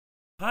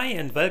Hi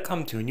and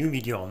welcome to a new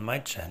video on my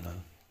channel.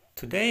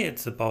 Today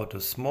it's about a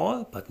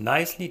small but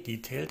nicely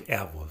detailed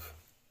Airwolf.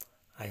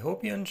 I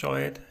hope you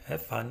enjoy it,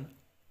 have fun.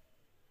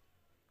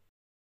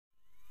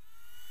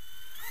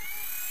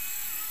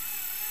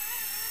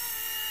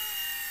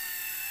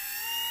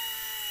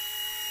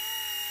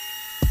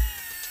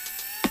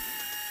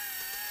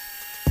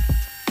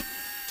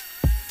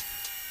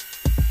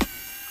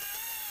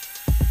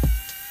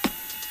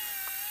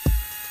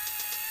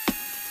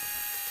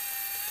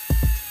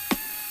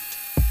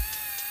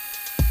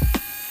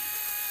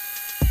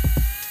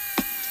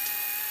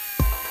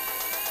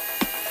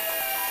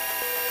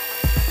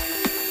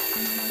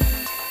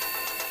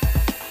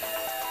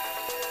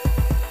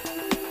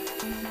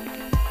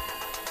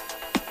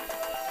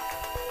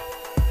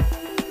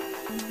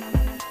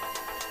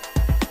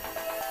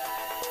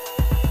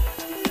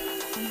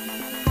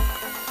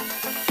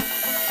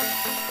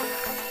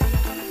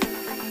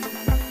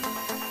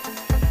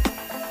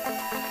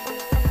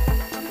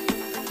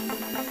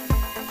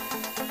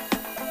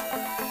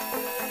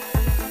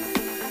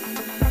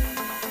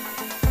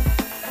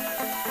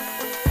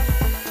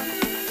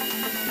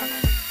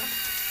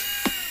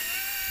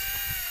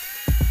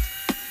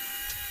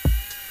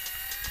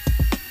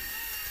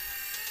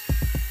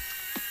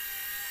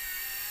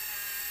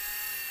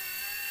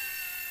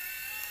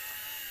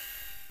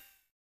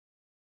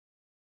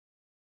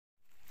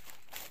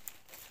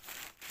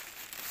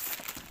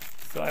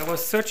 So I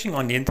was searching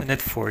on the internet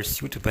for a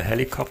suitable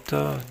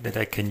helicopter that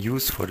I can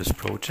use for this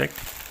project,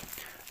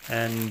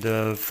 and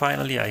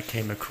finally I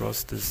came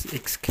across this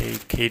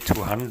XK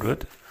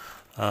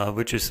K200,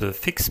 which is a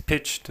fixed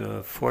pitched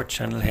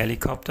 4-channel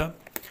helicopter.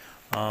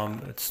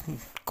 It's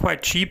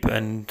quite cheap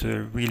and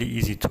really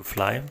easy to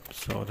fly,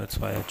 so that's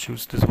why I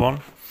choose this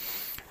one.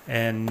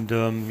 And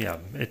yeah,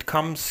 it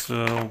comes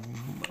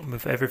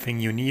with everything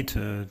you need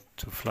to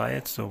fly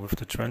it, so with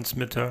the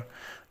transmitter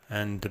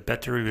and the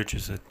battery, which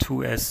is a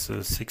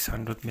 2S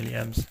 600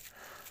 milliamps,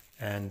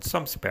 and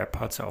some spare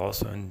parts are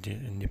also in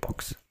the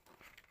box.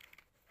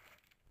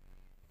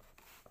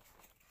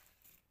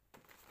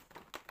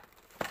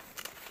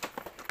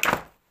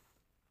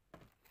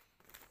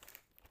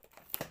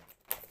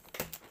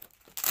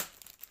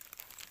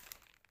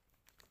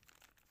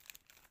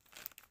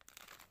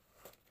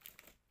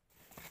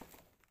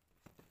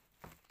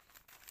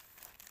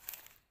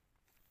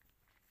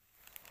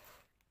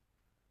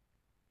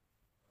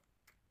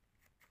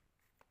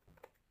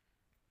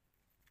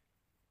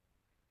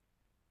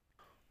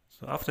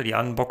 So after the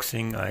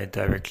unboxing, I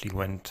directly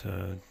went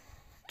to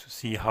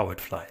see how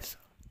it flies.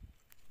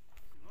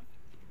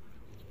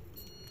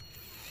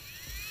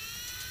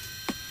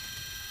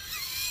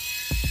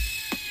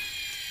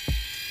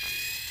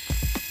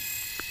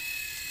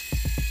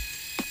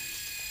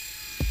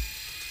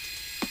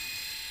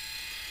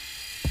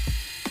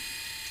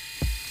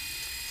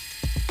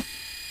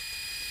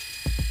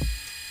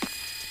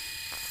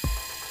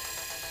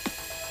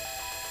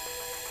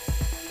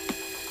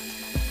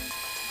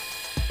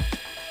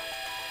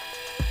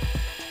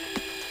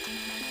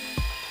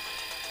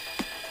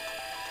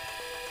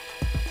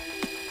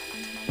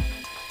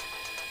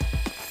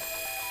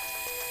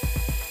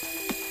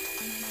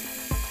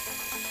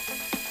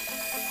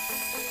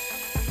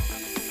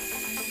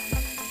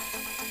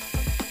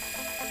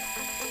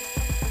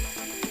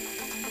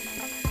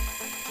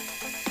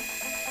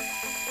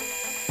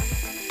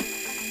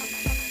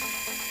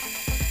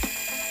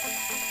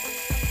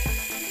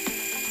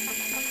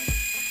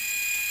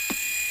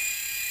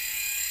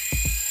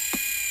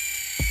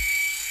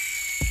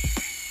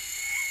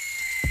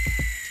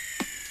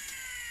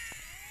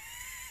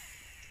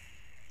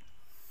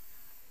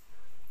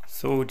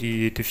 So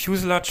the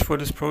fuselage for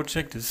this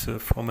project is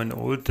from an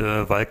old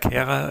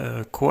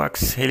Valkyra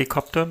coax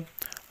helicopter,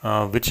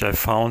 which I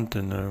found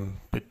in a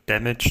bit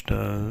damaged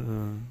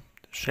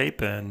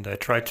shape, and I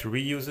tried to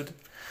reuse it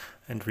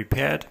and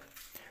repair it.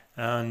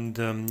 And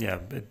yeah,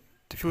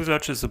 the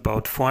fuselage is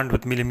about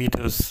 400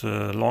 millimeters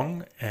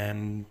long,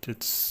 and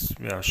it's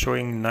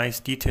showing nice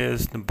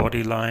details. The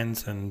body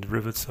lines and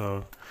rivets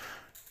are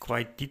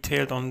quite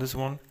detailed on this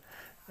one.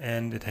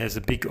 And it has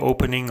a big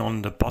opening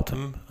on the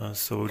bottom,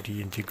 so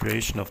the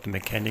integration of the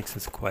mechanics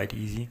is quite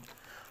easy.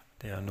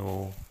 There are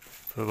no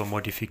further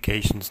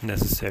modifications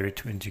necessary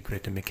to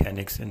integrate the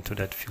mechanics into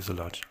that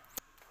fuselage.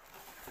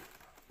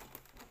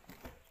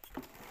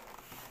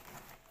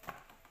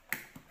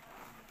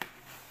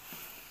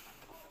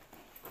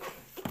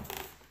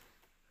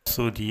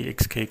 So the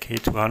XK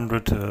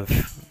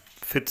K200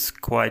 fits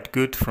quite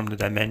good from the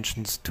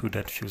dimensions to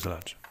that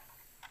fuselage.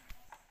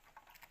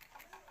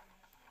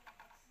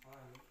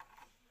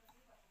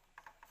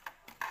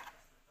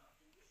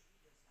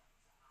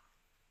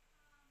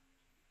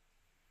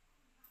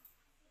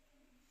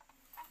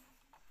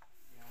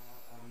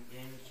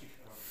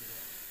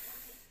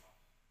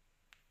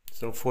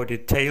 So for the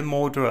tail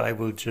motor, I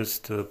will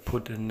just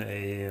put in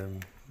a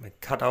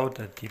cutout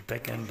at the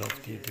back end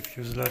of the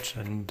fuselage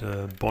and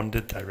bond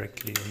it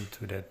directly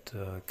into that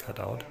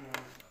cutout.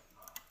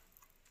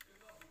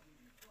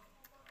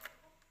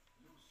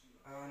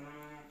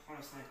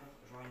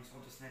 une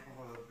sorte de sniper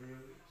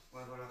bleu.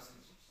 Ouais, voilà, c'est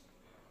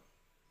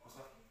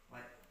ça.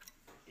 Ouais.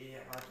 Et à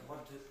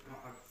droite de.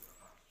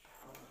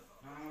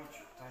 Non, non,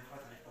 tu t'arrives pas.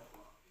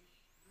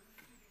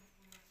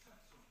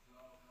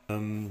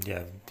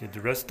 Yeah,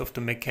 the rest of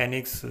the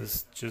mechanics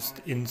is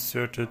just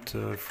inserted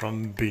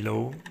from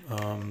below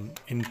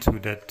into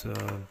that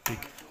big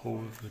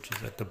hole which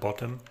is at the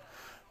bottom,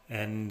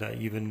 and I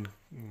even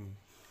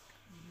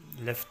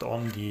left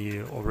on the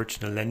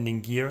original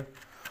landing gear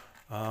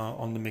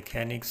on the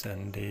mechanics,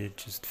 and they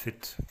just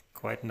fit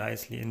quite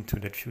nicely into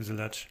that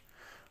fuselage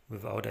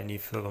without any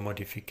further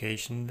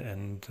modification.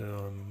 And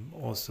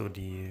also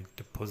the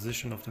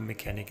position of the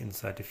mechanic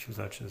inside the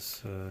fuselage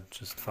is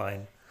just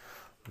fine,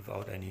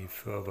 without any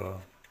further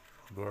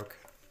work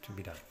to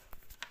be done.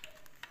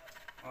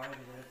 Ouais, je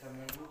vais mettre à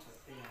mon route,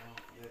 après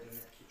il y a des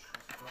medkits, je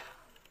pense pas.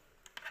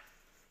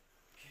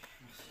 Ok,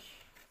 merci.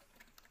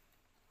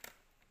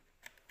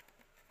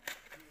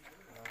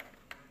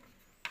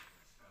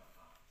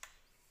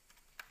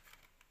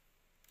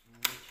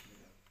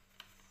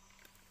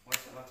 Ouais,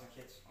 ça va,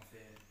 t'inquiète, on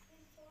fait.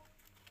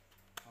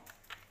 Enfin,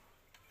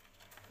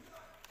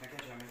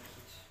 t'inquiète, j'ai un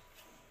medkit.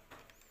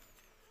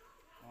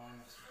 Ouais,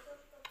 merci.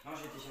 Non,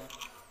 j'ai déjà.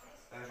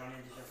 J'en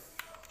ai déjà.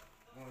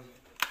 Bon, vas-y.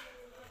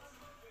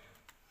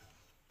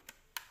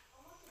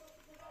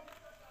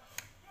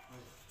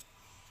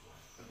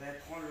 Ben,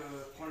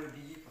 prends le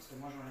billet parce que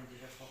moi j'en ai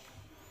déjà 3.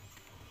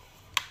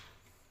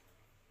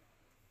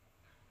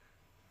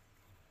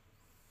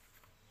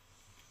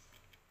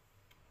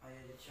 Ah, il y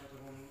a des tirs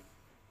devant nous.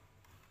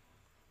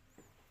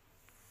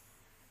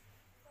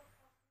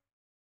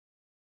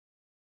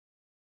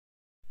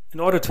 In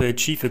order to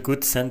achieve a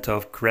good center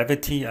of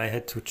gravity, I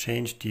had to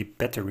change the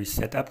battery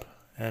setup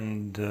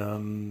and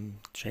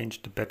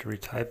change the battery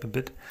type a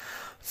bit.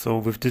 So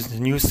with this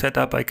new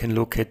setup, I can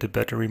locate the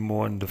battery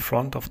more in the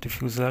front of the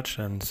fuselage,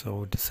 and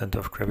so the center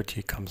of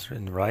gravity comes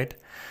in right.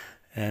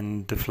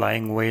 And the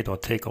flying weight or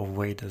takeoff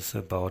weight is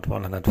about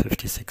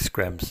 156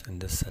 grams in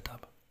this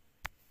setup.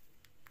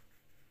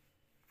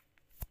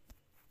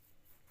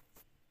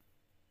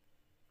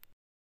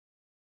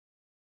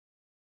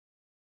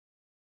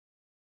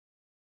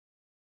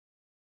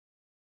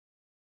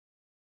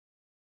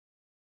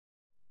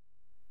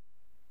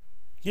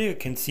 Here you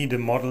can see the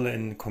model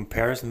in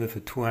comparison with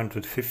a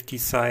 250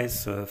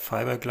 size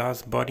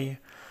fiberglass body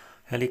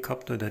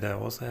helicopter that I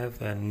also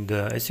have, and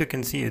as you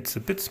can see, it's a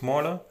bit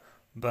smaller,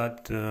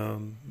 but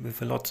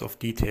with lots of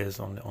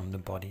details on the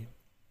body.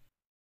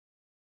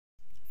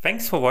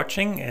 Thanks for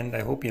watching, and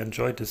I hope you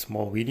enjoyed this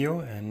small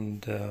video,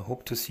 and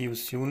hope to see you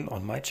soon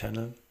on my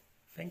channel.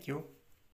 Thank you.